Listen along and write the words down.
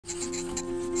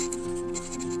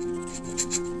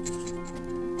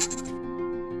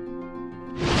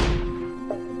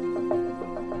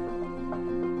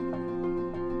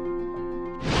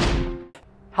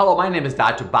Hello, my name is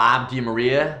Dr. Bob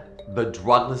DeMaria, the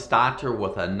Drugless Doctor,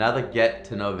 with another Get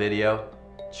to Know video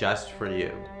just for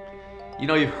you. You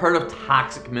know, you've heard of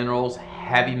toxic minerals,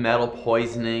 heavy metal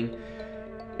poisoning.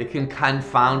 It can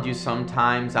confound you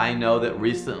sometimes. I know that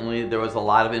recently there was a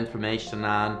lot of information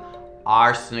on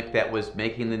arsenic that was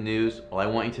making the news. Well, I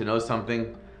want you to know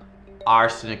something.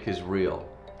 Arsenic is real.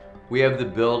 We have the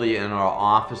ability in our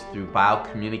office through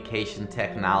biocommunication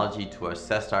technology to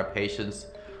assess our patients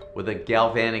with a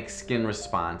galvanic skin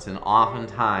response, and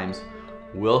oftentimes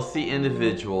we'll see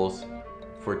individuals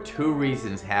for two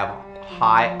reasons have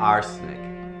high arsenic.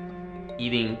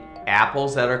 Eating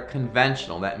apples that are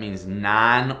conventional, that means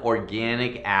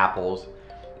non-organic apples,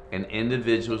 and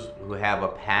individuals who have a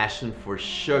passion for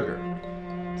sugar.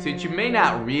 So what you may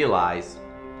not realize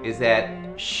is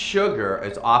that sugar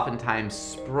is oftentimes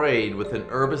sprayed with an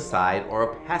herbicide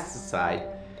or a pesticide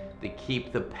to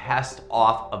keep the pest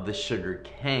off of the sugar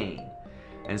cane.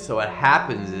 And so what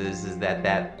happens is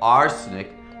that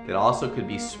arsenic that also could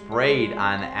be sprayed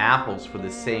on apples for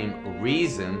the same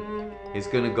reason is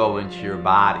going to go into your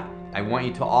body. I want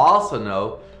you to also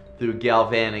know through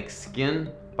galvanic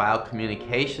skin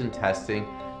biocommunication testing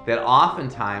that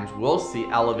oftentimes we'll see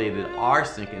elevated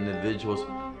arsenic in individuals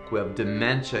who have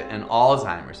dementia and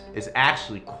Alzheimer's. It's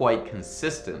actually quite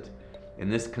consistent,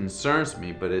 and this concerns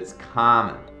me, but it's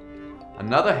common.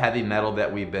 Another heavy metal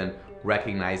that we've been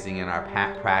recognizing in our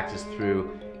practice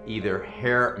through either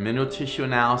hair mineral tissue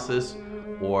analysis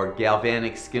or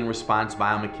galvanic skin response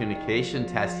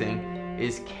biocommunication testing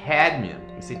is cadmium.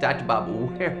 You say, Dr. Bob,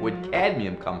 where would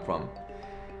cadmium come from?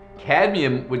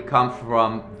 Cadmium would come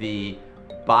from the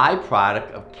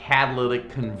byproduct of catalytic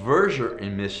converter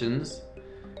emissions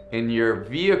in your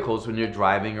vehicles when you're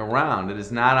driving around. It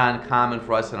is not uncommon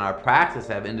for us in our practice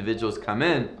to have individuals come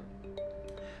in.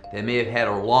 They may have had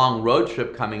a long road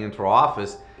trip coming into our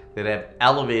office that have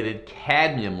elevated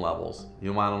cadmium levels.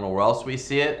 You want to know where else we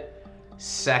see it?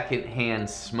 Secondhand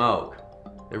smoke.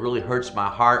 It really hurts my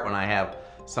heart when I have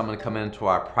someone come into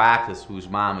our practice whose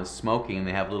mom is smoking and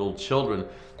they have little children,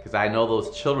 because I know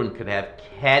those children could have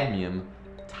cadmium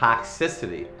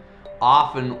toxicity.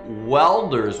 Often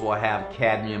welders will have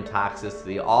cadmium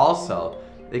toxicity also.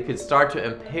 They could start to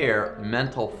impair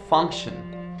mental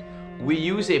function. We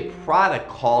use a product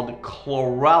called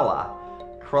chlorella.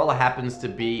 Chlorella happens to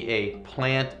be a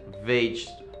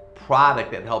plant-based product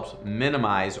that helps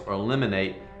minimize or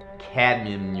eliminate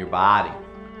cadmium in your body.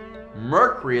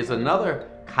 Mercury is another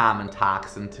common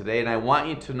toxin today, and I want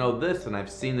you to know this, and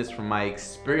I've seen this from my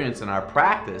experience in our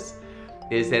practice,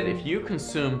 is that if you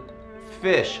consume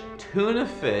fish, tuna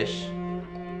fish,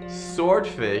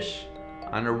 swordfish,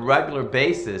 on a regular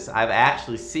basis, I've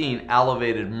actually seen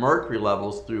elevated mercury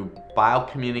levels through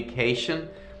biocommunication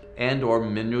and or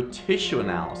mineral tissue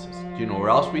analysis. Do you know where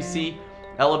else we see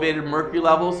elevated mercury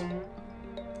levels?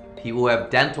 People who have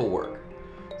dental work.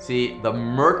 See, the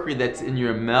mercury that's in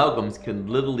your amalgams can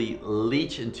literally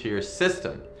leach into your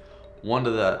system. One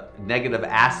of the negative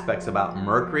aspects about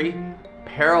mercury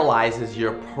paralyzes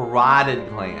your parotid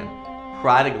gland.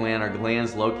 Parotid gland are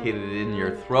glands located in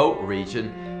your throat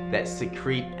region that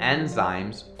secrete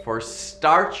enzymes for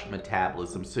starch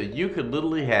metabolism. So you could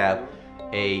literally have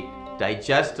a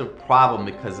digestive problem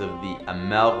because of the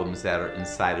amalgams that are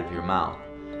inside of your mouth.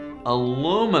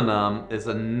 Aluminum is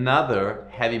another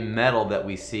heavy metal that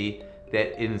we see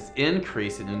that is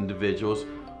increased in individuals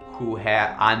who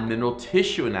have, on mineral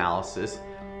tissue analysis,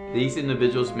 these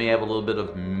individuals may have a little bit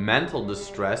of mental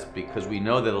distress because we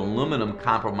know that aluminum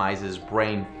compromises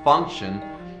brain function,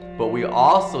 but we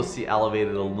also see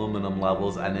elevated aluminum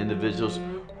levels on individuals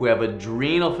who have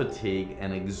adrenal fatigue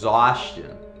and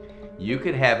exhaustion. You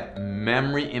could have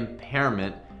memory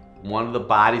impairment, one of the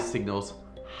body signals,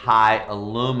 high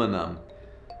aluminum.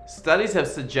 Studies have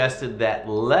suggested that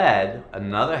lead,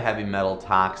 another heavy metal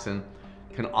toxin,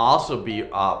 can also be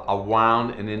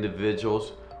around in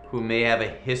individuals who may have a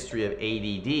history of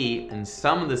ADD, and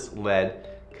some of this lead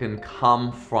can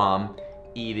come from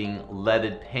eating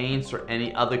leaded paints or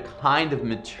any other kind of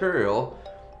material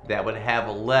that would have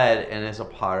a lead and is a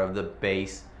part of the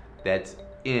base that's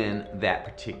in that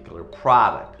particular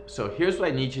product. So here's what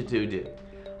I need you to do.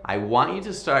 I want you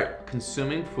to start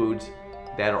consuming foods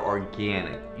that are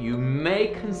organic. You may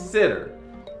consider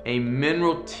a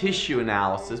mineral tissue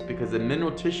analysis, because the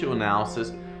mineral tissue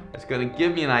analysis is going to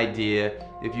give me an idea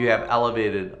if you have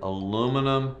elevated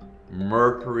aluminum,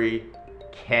 mercury,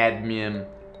 cadmium,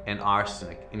 and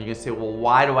arsenic. And you're going to say, well,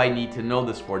 why do I need to know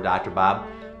this for, Dr. Bob?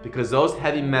 Because those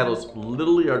heavy metals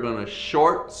literally are going to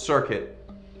short circuit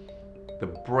the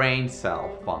brain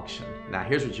cell function. Now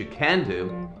here's what you can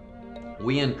do.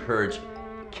 We encourage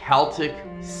Celtic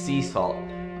sea salt.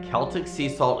 Celtic sea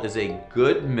salt is a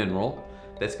good mineral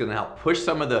that's going to help push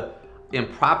some of the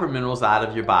improper minerals out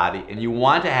of your body, and you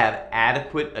want to have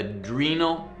adequate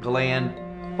adrenal gland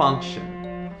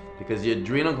function, because the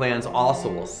adrenal glands also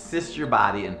will assist your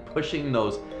body in pushing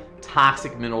those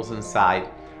toxic minerals inside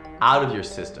out of your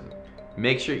system.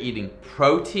 Make sure you're eating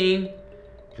protein,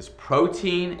 because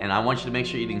protein, and I want you to make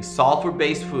sure you're eating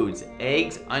sulfur-based foods,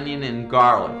 eggs, onion, and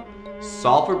garlic.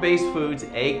 Sulfur-based foods,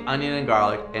 egg, onion, and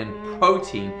garlic, and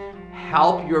protein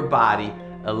help your body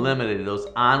eliminate those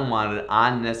unwanted,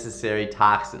 unnecessary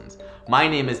toxins. My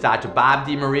name is Dr. Bob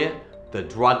DeMaria, the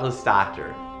Drugless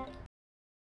Doctor.